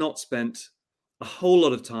 I'd not spent a whole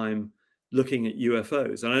lot of time looking at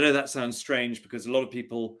UFOs. And I know that sounds strange because a lot of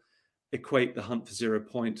people equate The Hunt for Zero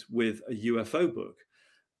Point with a UFO book.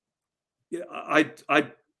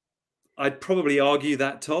 I'd probably argue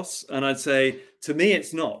that toss, and I'd say, to me,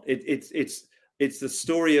 it's not. It's the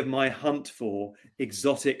story of my hunt for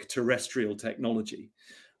exotic terrestrial technology.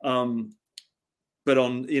 But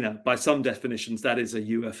by some definitions, that is a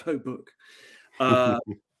UFO book.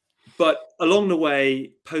 But along the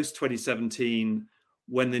way, post 2017,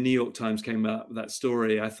 when the New York Times came out with that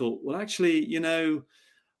story, I thought, well, actually,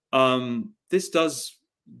 this does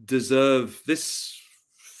deserve, this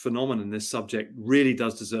phenomenon, this subject really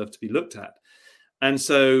does deserve to be looked at. And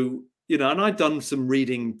so, and I'd done some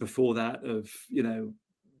reading before that of,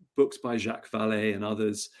 books by Jacques Vallée and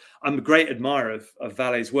others. I'm a great admirer of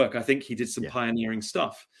Vallée's work. I think he did some pioneering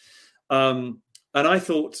stuff. And I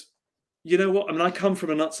thought, you know what? I mean, I come from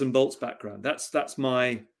a nuts and bolts background. Was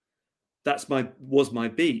my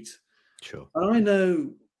beat. Sure. And I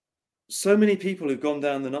know so many people who've gone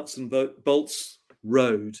down the nuts and bolts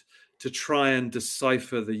road to try and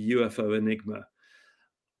decipher the UFO enigma.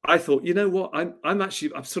 I thought, you know what? I'm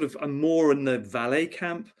more in the Vallée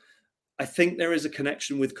camp. I think there is a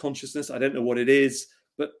connection with consciousness. I don't know what it is,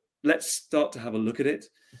 but let's start to have a look at it.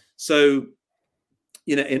 So,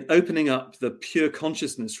 in opening up the pure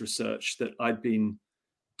consciousness research that I'd been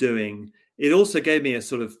doing, it also gave me a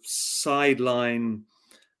sort of sideline,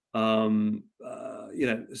 a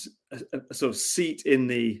sort of seat in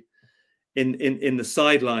the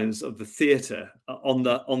sidelines of the theatre on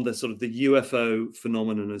the sort of the UFO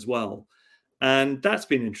phenomenon as well. And that's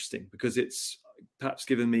been interesting because it's perhaps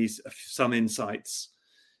given me some insights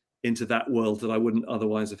into that world that I wouldn't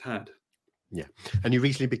otherwise have had. Yeah. And you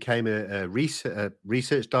recently became a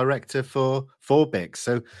research director for BIX.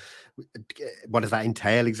 So what does that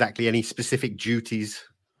entail exactly? Any specific duties?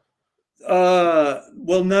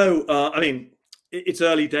 Well, no. I mean, it's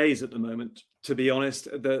early days at the moment, to be honest.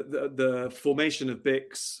 The formation of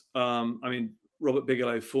BIX, Robert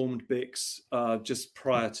Bigelow formed BIX just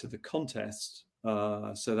prior to the contest.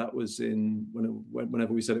 So that was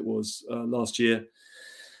whenever we said it was last year.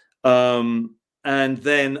 And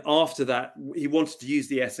then after that, he wanted to use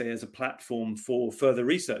the essay as a platform for further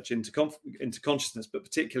research into consciousness, but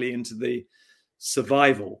particularly into the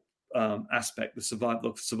survival aspect, the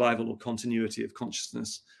survival or continuity of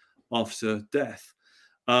consciousness after death.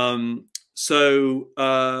 So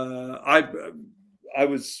I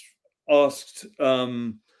was asked,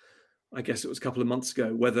 I guess it was a couple of months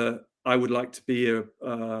ago, whether I would like to be a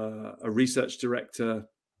research director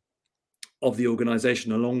of the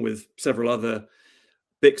organization, along with several other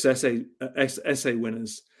BIX essay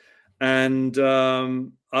winners. And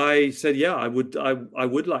I said, yeah, I would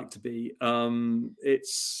like to be.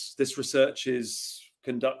 This research is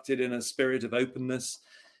conducted in a spirit of openness.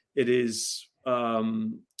 It is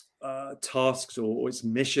tasked, or its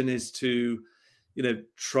mission is to,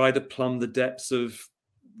 try to plumb the depths of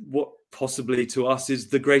what possibly to us is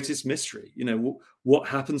the greatest mystery. What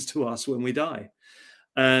happens to us when we die,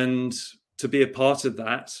 and to be a part of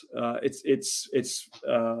that, it's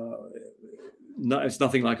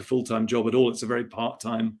nothing like a full-time job at all. It's a very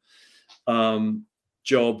part-time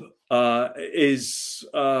job. Is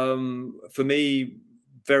for me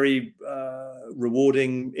very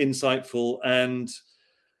rewarding, insightful, and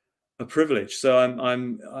a privilege. So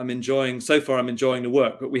I'm enjoying the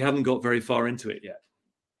work, but we haven't got very far into it yet.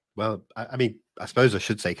 Well, I mean, I suppose I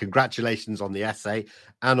should say congratulations on the essay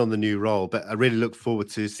and on the new role, but I really look forward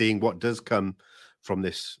to seeing what does come from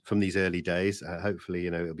these early days. Hopefully,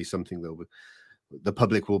 it'll be something that the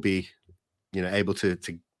public will be, able to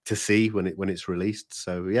see when it's released.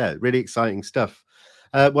 So yeah, really exciting stuff.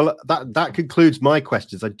 Well, that concludes my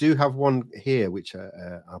questions. I do have one here, which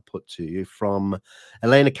I'll put to you from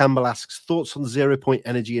Elena Campbell asks, thoughts on 0-point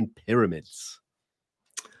energy and pyramids?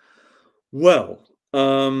 Well,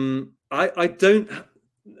 I don't.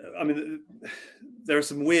 I mean, there are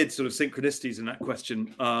some weird sort of synchronicities in that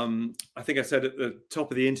question. I think I said at the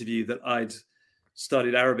top of the interview that I'd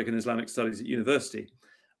studied Arabic and Islamic studies at university.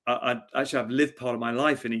 I've lived part of my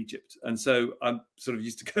life in Egypt, and so I'm sort of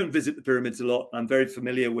used to go and visit the pyramids a lot. I'm very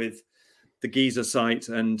familiar with the Giza site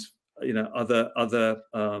and other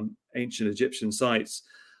ancient Egyptian sites.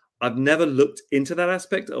 I've never looked into that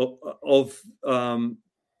aspect of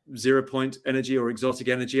 0-point energy or exotic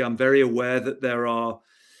energy. I'm very aware that there are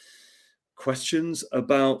questions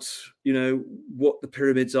about, what the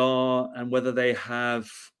pyramids are and whether they have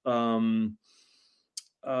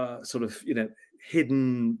sort of,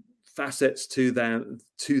 hidden facets to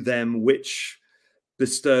them which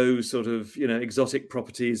bestow sort of, exotic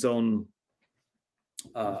properties on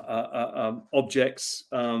objects.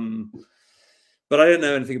 But I don't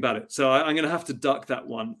know anything about it. So I'm going to have to duck that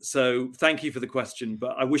one. So thank you for the question,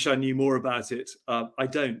 but I wish I knew more about it. I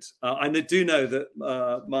don't. I do know that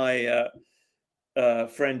my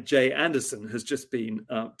friend Jay Anderson has just been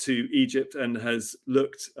to Egypt and has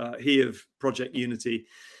looked, he of Project Unity,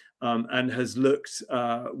 and has looked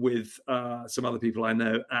with some other people I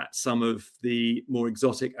know at some of the more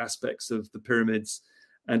exotic aspects of the pyramids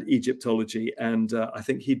and Egyptology. And I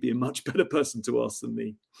think he'd be a much better person to ask than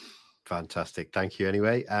me. Fantastic. Thank you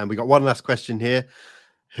anyway. And we got one last question here.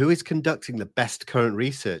 Who is conducting the best current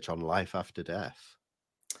research on life after death?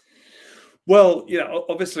 Well,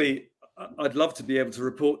 obviously, I'd love to be able to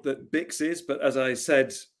report that BICS is, but as I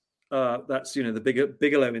said, that's, the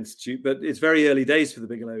Bigelow Institute, but it's very early days for the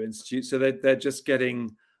Bigelow Institute. So they're just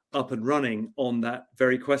getting up and running on that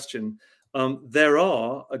very question. There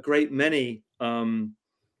are a great many.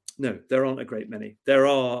 No, there aren't a great many. There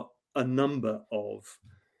are a number of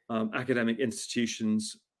academic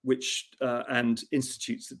institutions which and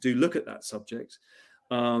institutes that do look at that subject.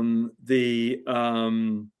 The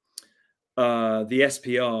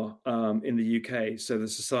SPR in the UK, so the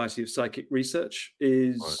Society of Psychic Research,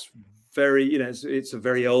 is very, it's a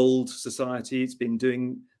very old society. It's been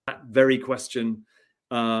doing that very question,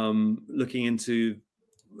 looking into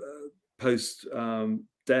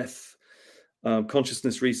post-death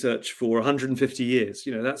consciousness research for 150 years.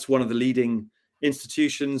 That's one of the leading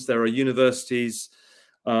institutions. There are universities.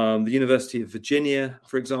 The University of Virginia,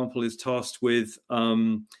 for example, is tasked with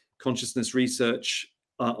consciousness research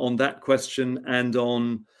on that question and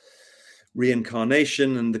on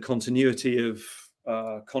reincarnation and the continuity of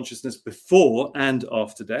consciousness before and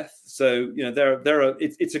after death. So there are.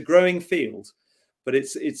 It's a growing field, but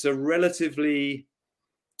it's a relatively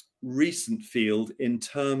recent field in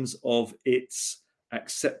terms of its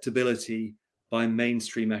acceptability by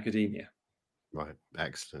mainstream academia. Right.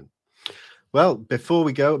 Excellent. Well, before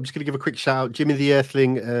we go, I'm just going to give a quick shout out. Jimmy the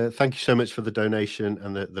Earthling, thank you so much for the donation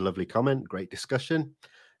and the lovely comment. Great discussion.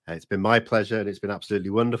 It's been my pleasure and it's been absolutely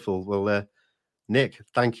wonderful. Well, Nick,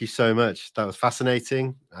 thank you so much. That was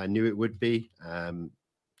fascinating. I knew it would be.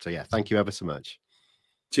 So yeah, thank you ever so much.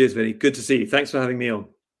 Cheers, Vinny. Good to see you. Thanks for having me on.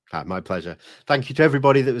 My pleasure. Thank you to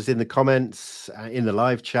everybody that was in the comments, in the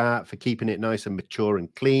live chat, for keeping it nice and mature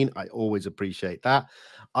and clean. I always appreciate that.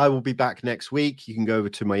 I will be back next week. You can go over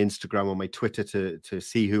to my Instagram or my Twitter to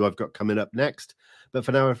see who I've got coming up next. But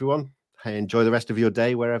for now, everyone, hey, enjoy the rest of your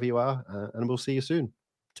day wherever you are, and we'll see you soon.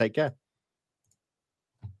 Take care.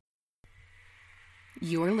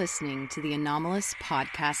 You're listening to the Anomalous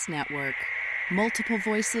Podcast Network. Multiple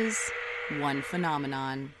voices, one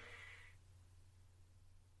phenomenon.